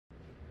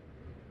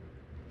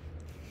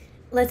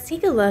Let's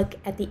take a look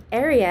at the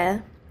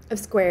area of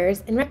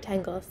squares and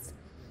rectangles.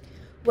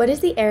 What is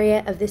the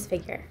area of this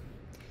figure?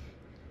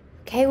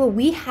 Okay, well,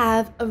 we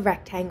have a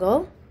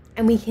rectangle,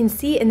 and we can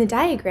see in the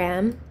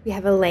diagram we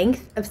have a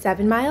length of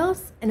 7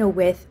 miles and a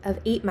width of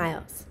 8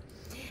 miles.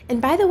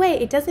 And by the way,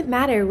 it doesn't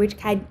matter which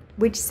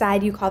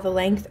side you call the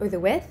length or the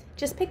width,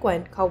 just pick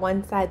one. Call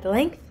one side the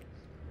length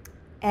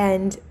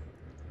and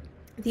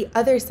the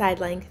other side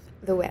length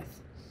the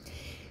width.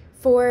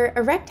 For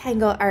a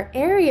rectangle, our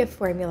area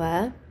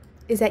formula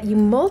is that you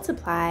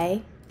multiply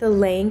the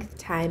length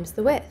times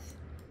the width.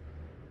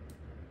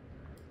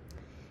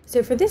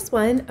 So for this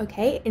one,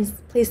 okay, in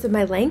place of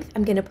my length,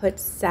 I'm going to put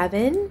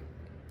 7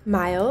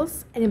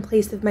 miles, and in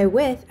place of my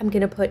width, I'm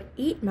going to put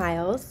 8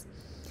 miles.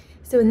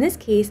 So in this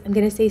case, I'm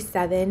going to say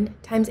 7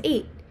 times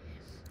 8,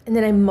 and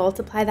then I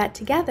multiply that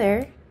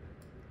together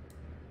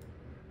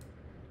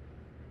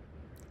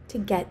to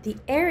get the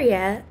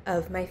area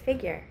of my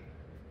figure.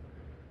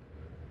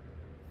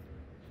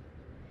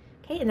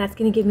 Okay, and that's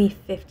going to give me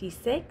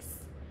 56.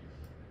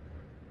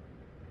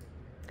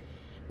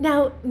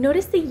 Now,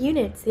 notice the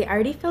units. They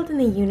already filled in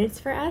the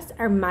units for us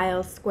are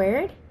miles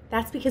squared.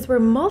 That's because we're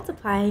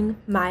multiplying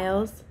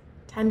miles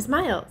times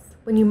miles.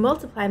 When you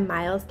multiply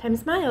miles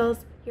times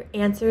miles, your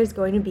answer is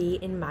going to be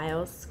in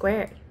miles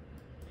squared.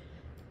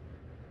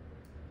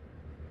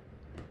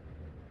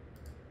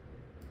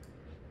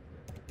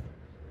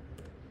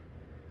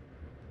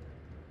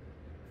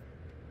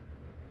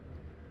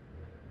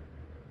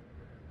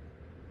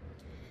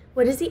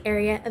 What is the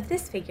area of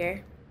this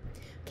figure?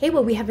 Okay,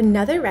 well, we have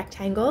another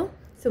rectangle,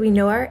 so we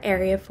know our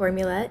area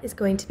formula is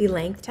going to be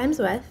length times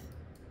width.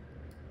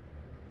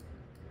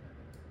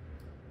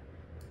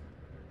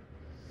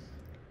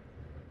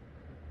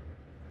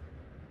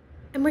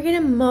 And we're going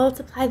to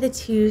multiply the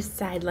two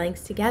side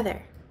lengths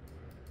together.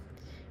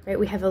 Right,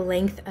 we have a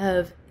length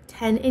of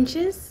 10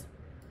 inches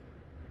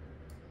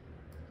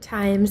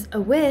times a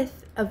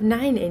width of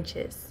 9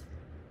 inches.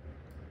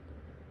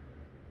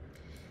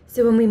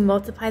 So when we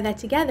multiply that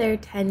together,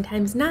 10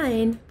 times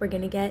 9, we're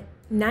going to get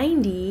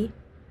 90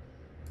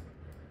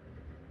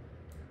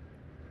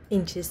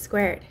 inches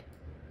squared.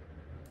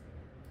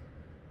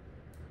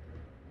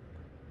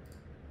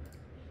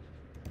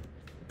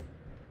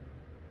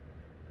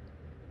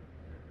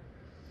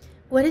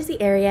 What is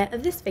the area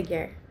of this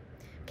figure?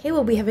 Okay,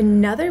 well, we have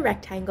another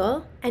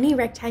rectangle. Any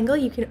rectangle,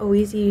 you can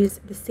always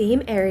use the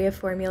same area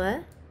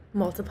formula,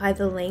 multiply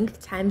the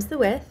length times the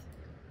width.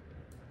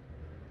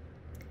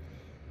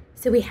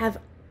 So we have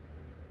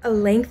a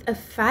length of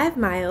 5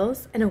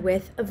 miles and a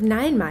width of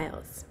 9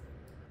 miles.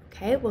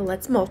 Okay, well,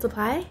 let's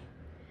multiply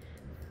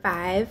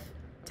 5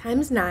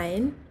 times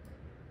 9,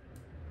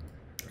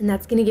 and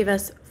that's going to give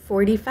us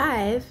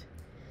 45.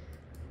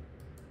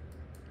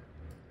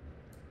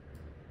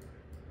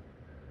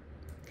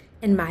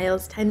 And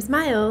miles times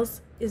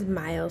miles is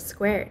miles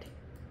squared.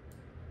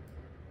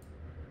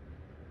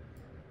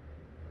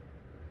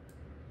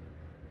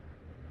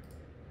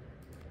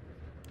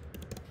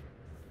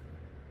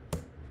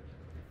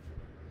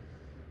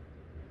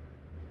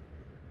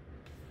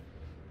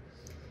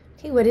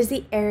 Okay, what is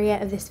the area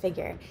of this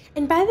figure?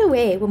 And by the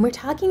way, when we're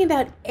talking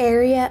about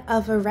area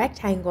of a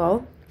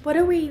rectangle, what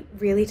are we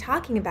really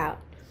talking about?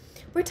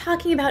 We're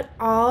talking about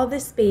all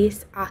the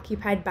space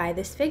occupied by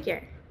this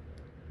figure.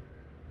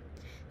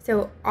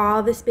 So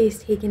all the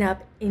space taken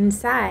up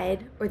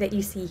inside, or that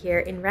you see here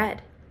in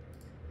red.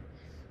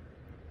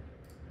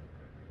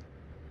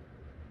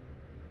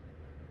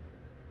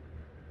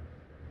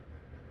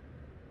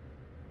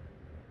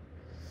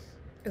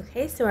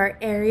 Okay, so our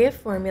area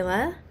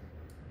formula,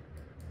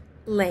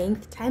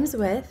 length times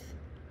width.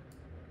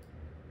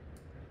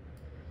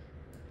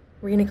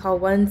 We're going to call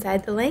one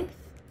side the length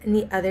and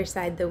the other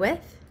side the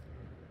width.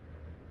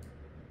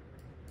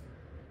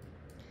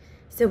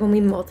 So when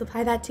we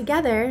multiply that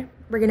together,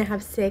 we're going to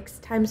have 6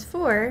 times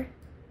 4,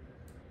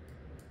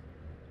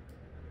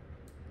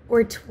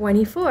 or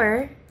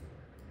 24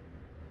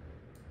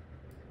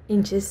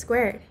 inches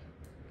squared.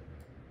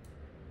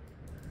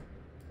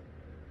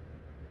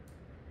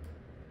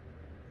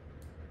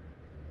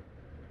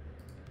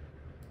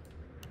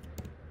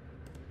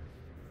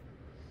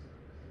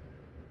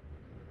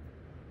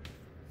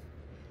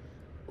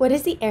 What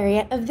is the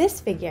area of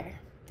this figure?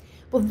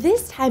 Well,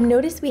 this time,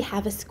 notice we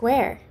have a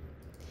square.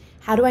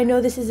 How do I know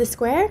this is a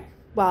square?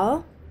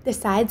 Well, the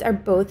sides are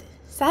both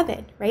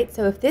 7, right?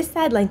 So if this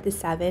side length is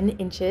 7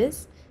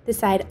 inches, the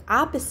side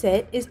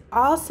opposite is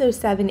also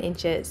 7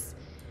 inches.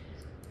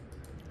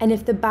 And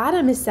if the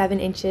bottom is 7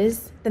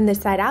 inches, then the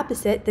side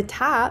opposite, the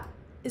top,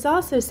 is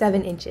also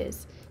 7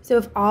 inches. So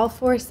if all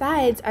 4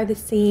 sides are the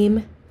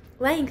same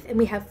length and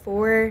we have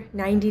 4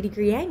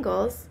 90-degree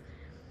angles,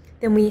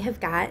 then we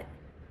have got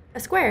a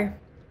square.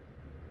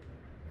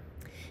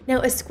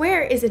 Now, a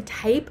square is a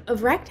type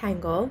of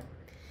rectangle,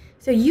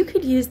 so you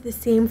could use the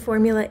same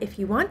formula if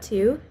you want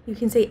to. You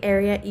can say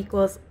area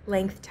equals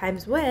length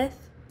times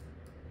width.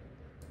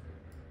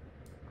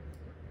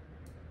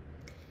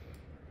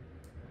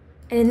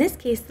 And in this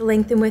case, the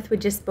length and width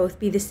would just both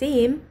be the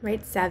same,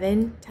 right?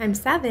 7 times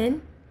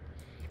 7.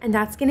 And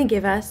that's going to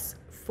give us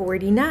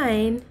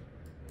 49.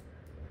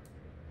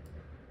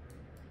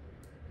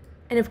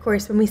 And of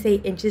course, when we say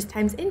inches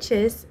times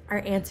inches, our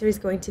answer is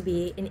going to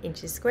be in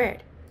inches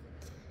squared.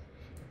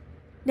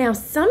 Now,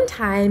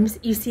 sometimes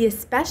you see a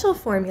special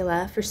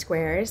formula for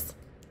squares.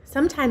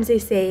 Sometimes they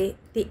say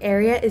the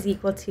area is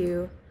equal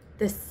to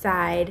the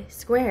side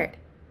squared.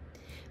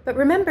 But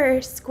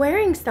remember,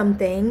 squaring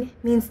something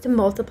means to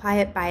multiply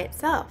it by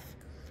itself.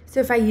 So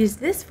if I use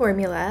this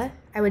formula,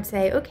 I would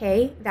say,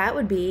 okay, that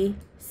would be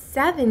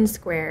 7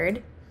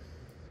 squared.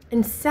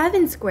 And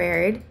 7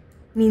 squared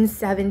means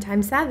 7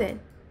 times 7.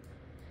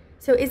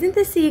 So isn't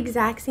this the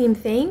exact same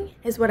thing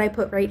as what I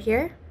put right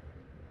here?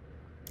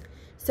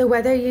 So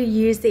whether you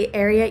use the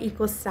area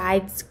equals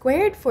side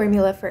squared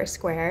formula for a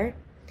square,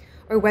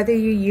 or whether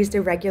you used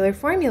a regular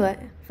formula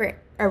for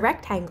a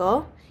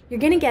rectangle, you're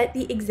going to get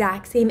the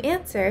exact same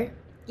answer.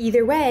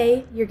 Either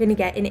way, you're going to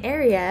get an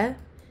area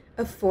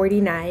of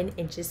 49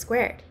 inches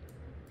squared.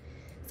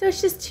 So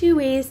it's just two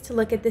ways to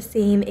look at the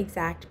same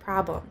exact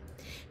problem.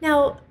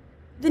 Now,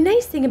 the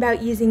nice thing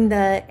about using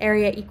the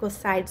area equals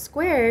side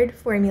squared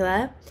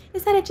formula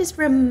is that it just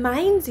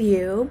reminds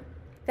you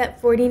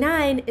that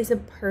 49 is a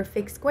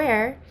perfect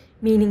square,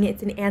 meaning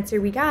it's an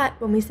answer we got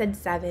when we said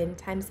 7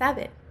 times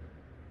 7.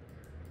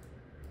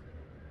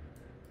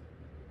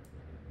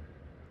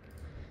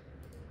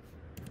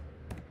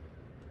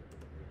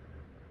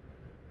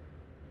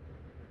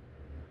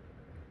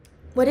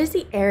 What is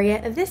the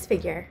area of this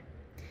figure?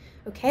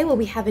 Okay, well,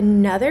 we have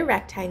another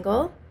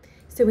rectangle,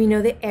 so we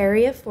know the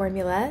area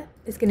formula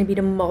is going to be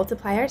to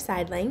multiply our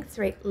side lengths,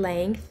 right?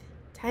 Length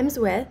times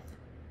width.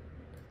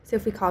 So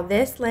if we call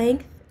this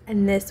length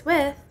and this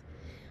width,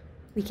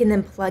 we can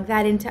then plug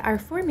that into our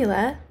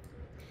formula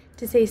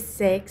to say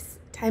 6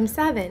 times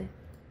 7.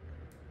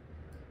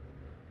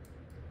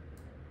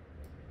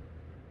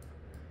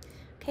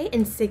 Okay,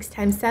 and 6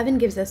 times 7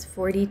 gives us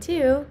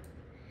 42.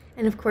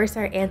 And of course,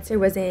 our answer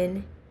was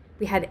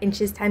we had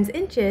inches times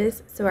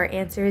inches, so our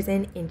answer is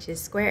in inches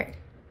squared.